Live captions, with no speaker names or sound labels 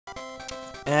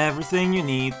Everything you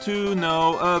need to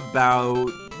know about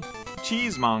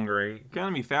cheesemongery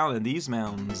can be found in these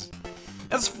mountains.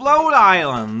 It's float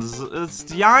islands. It's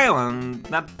the island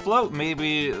that float.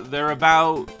 Maybe they're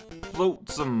about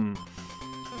floatsome.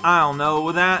 I don't know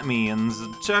what that means.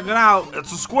 Check it out.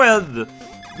 It's a squid.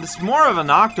 It's more of an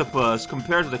octopus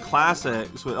compared to the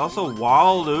classics. But also,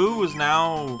 Waldo is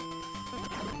now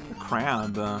a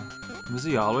crab. Was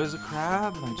he always a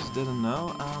crab? I just didn't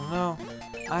know. I don't know.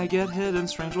 I get hit in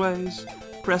strange ways.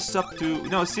 Pressed up to...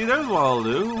 No, see, there's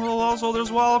Waldo. Well, also,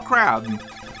 there's Wall Crab.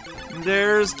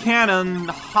 There's Cannon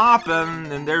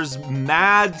hopping, and there's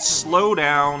Mad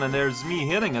Slowdown, and there's me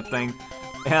hitting a thing.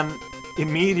 And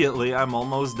immediately, I'm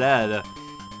almost dead.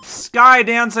 Sky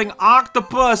Dancing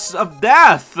Octopus of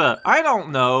Death! I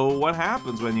don't know what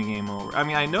happens when you game over. I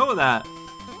mean, I know that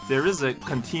there is a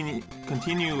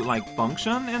continue like,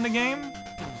 function in the game.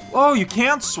 Oh, you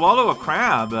can't swallow a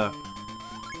crab.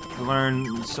 We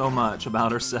learn so much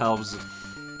about ourselves.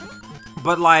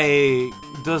 But, like,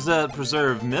 does that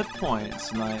preserve myth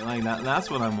points? Like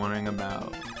that's what I'm wondering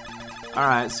about.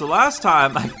 Alright, so last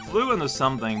time I flew into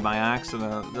something by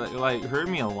accident that, like, hurt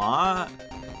me a lot.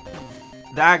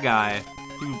 That guy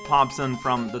who pops in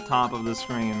from the top of the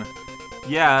screen.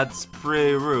 Yeah, it's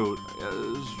pretty rude.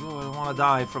 I want to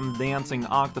die from the Dancing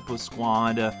Octopus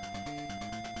Squad.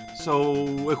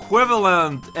 So,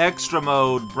 equivalent extra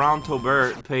mode Bronto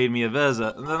Bert paid me a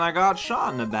visit, and then I got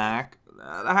shot in the back.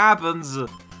 That happens.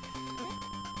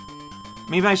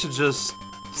 Maybe I should just...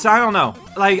 So, I don't know.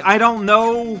 Like, I don't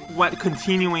know what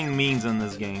continuing means in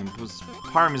this game. Because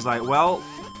part of me is like, well,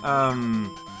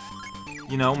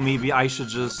 you know, maybe I should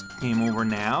just game over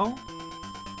now?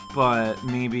 But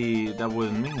maybe that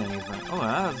wouldn't mean anything. Oh,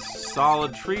 that's a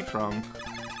solid tree trunk.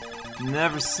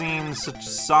 Never seen such a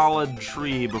solid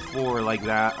tree before like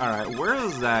that. Alright, where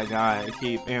is that guy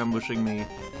keep ambushing me?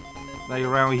 Like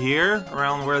around here?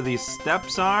 Around where these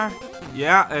steps are?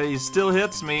 Yeah, he still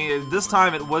hits me. This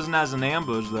time it wasn't as an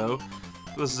ambush though.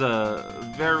 It was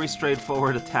a very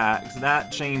straightforward attack. So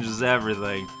that changes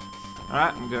everything.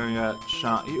 Alright, I'm gonna get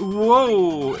shot.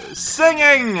 Whoa!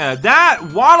 Singing! That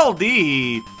Waddle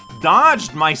Dee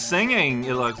dodged my singing,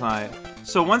 it looks like.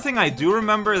 So one thing I do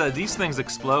remember that these things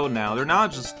explode now. They're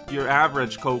not just your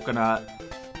average coconut.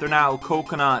 They're now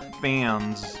coconut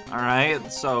fans,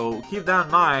 alright? So keep that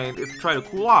in mind if you try to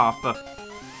cool off.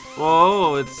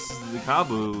 Whoa, it's the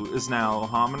Kabu is now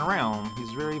hopping around.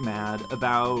 He's very mad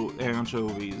about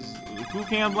anchovies. Who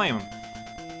can't blame him?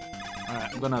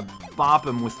 Alright, I'm gonna bop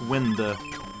him with wind. Alright,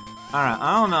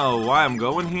 I don't know why I'm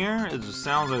going here. It just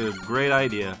sounds like a great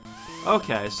idea.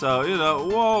 Okay, so, you know,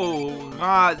 whoa,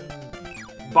 God,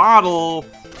 bottle,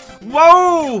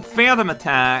 whoa, phantom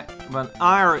attack, but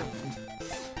iron,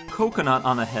 coconut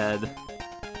on the head.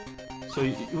 So,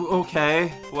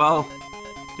 okay, well,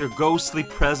 your ghostly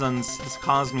presence has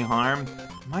caused me harm.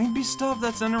 Might be stuff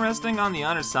that's interesting on the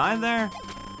other side there.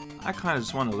 I kind of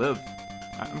just want to live.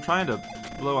 I'm trying to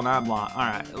blow on that block.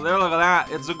 Alright, look at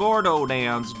that. It's a Gordo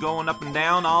dance going up and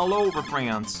down all over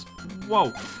France.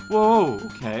 Whoa, whoa,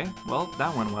 okay. Well,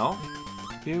 that went well.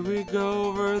 Here we go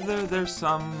over there. There's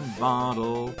some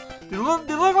bottle. They look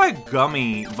like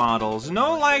gummy bottles. You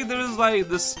know, like there's like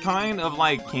this kind of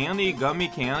like candy, gummy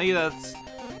candy that's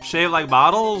shaped like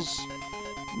bottles.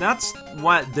 That's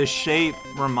what the shape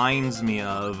reminds me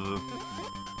of.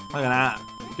 Look at that.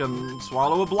 You can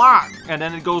swallow a block, and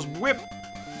then it goes whip.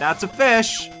 That's a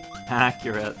fish.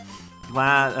 Accurate.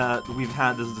 Glad we've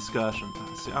had this discussion.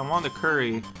 See, I want the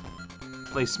curry.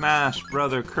 Play Smash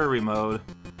Brother Curry mode.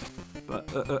 But,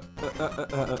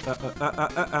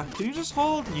 can you just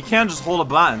hold? You can't just hold a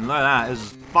button. Look at that.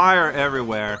 There's fire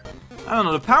everywhere. I don't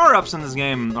know. The power-ups in this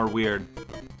game are weird.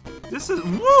 This is...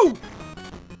 Woo!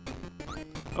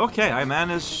 Okay, I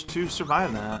managed to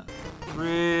survive that.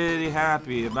 Pretty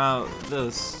happy about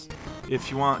this, if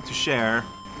you want to share.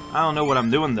 I don't know what I'm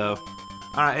doing, though.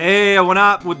 Alright, hey, a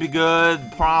 1-up would be good.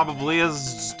 Probably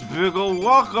is typical.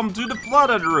 Welcome to the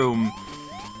flooded room.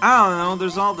 I don't know,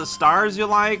 there's all the stars you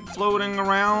like floating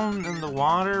around in the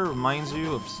water. Reminds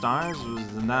you of stars.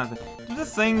 Do the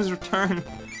things return?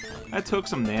 I took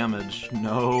some damage.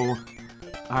 No.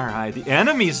 Alright, the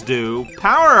enemies do.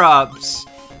 Power-ups!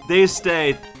 They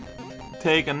stay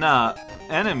taken up.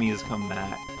 Enemies come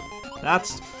back.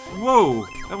 That's... Whoa!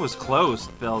 That was close,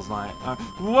 it feels like.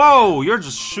 Whoa! You're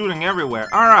just shooting everywhere.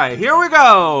 Alright, here we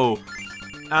go!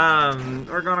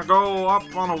 We're gonna go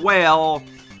up on a whale.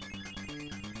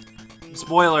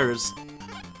 Spoilers.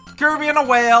 Kirby and a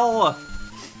whale!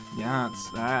 Yeah,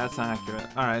 that's accurate.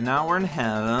 Alright, now we're in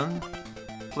heaven.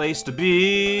 Place to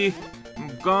be.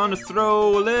 gonna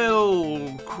throw a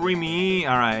little creamy.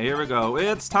 Alright, here we go.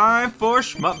 It's time for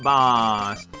Shmup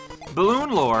Boss.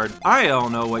 Balloon Lord, I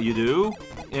don't know what you do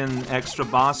in extra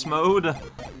boss mode.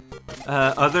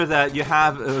 Other that you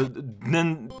have,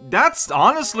 then that's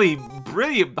honestly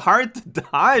pretty hard to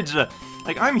dodge.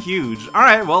 Like, I'm huge.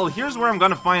 Alright, well, here's where I'm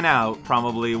gonna find out,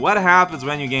 probably, what happens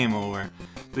when you game over.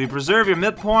 Do you preserve your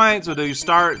midpoints, or do you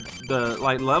start the,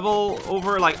 like, level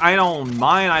over? Like, I don't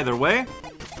mind either way,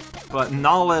 but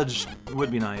knowledge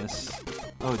would be nice.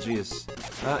 Oh, jeez.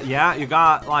 Yeah, you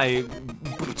got, like,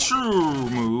 true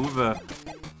move.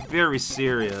 Very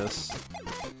serious.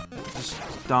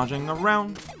 Just dodging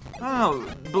around. Oh,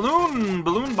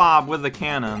 Balloon Bob with the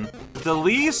cannon. The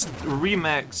least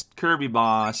remixed Kirby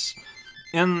boss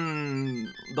in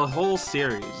the whole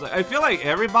series. Like, I feel like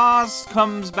every boss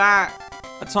comes back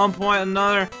at some point or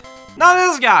another. Not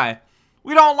this guy!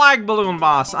 We don't like Balloon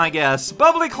Boss, I guess.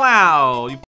 Bubbly Cloud!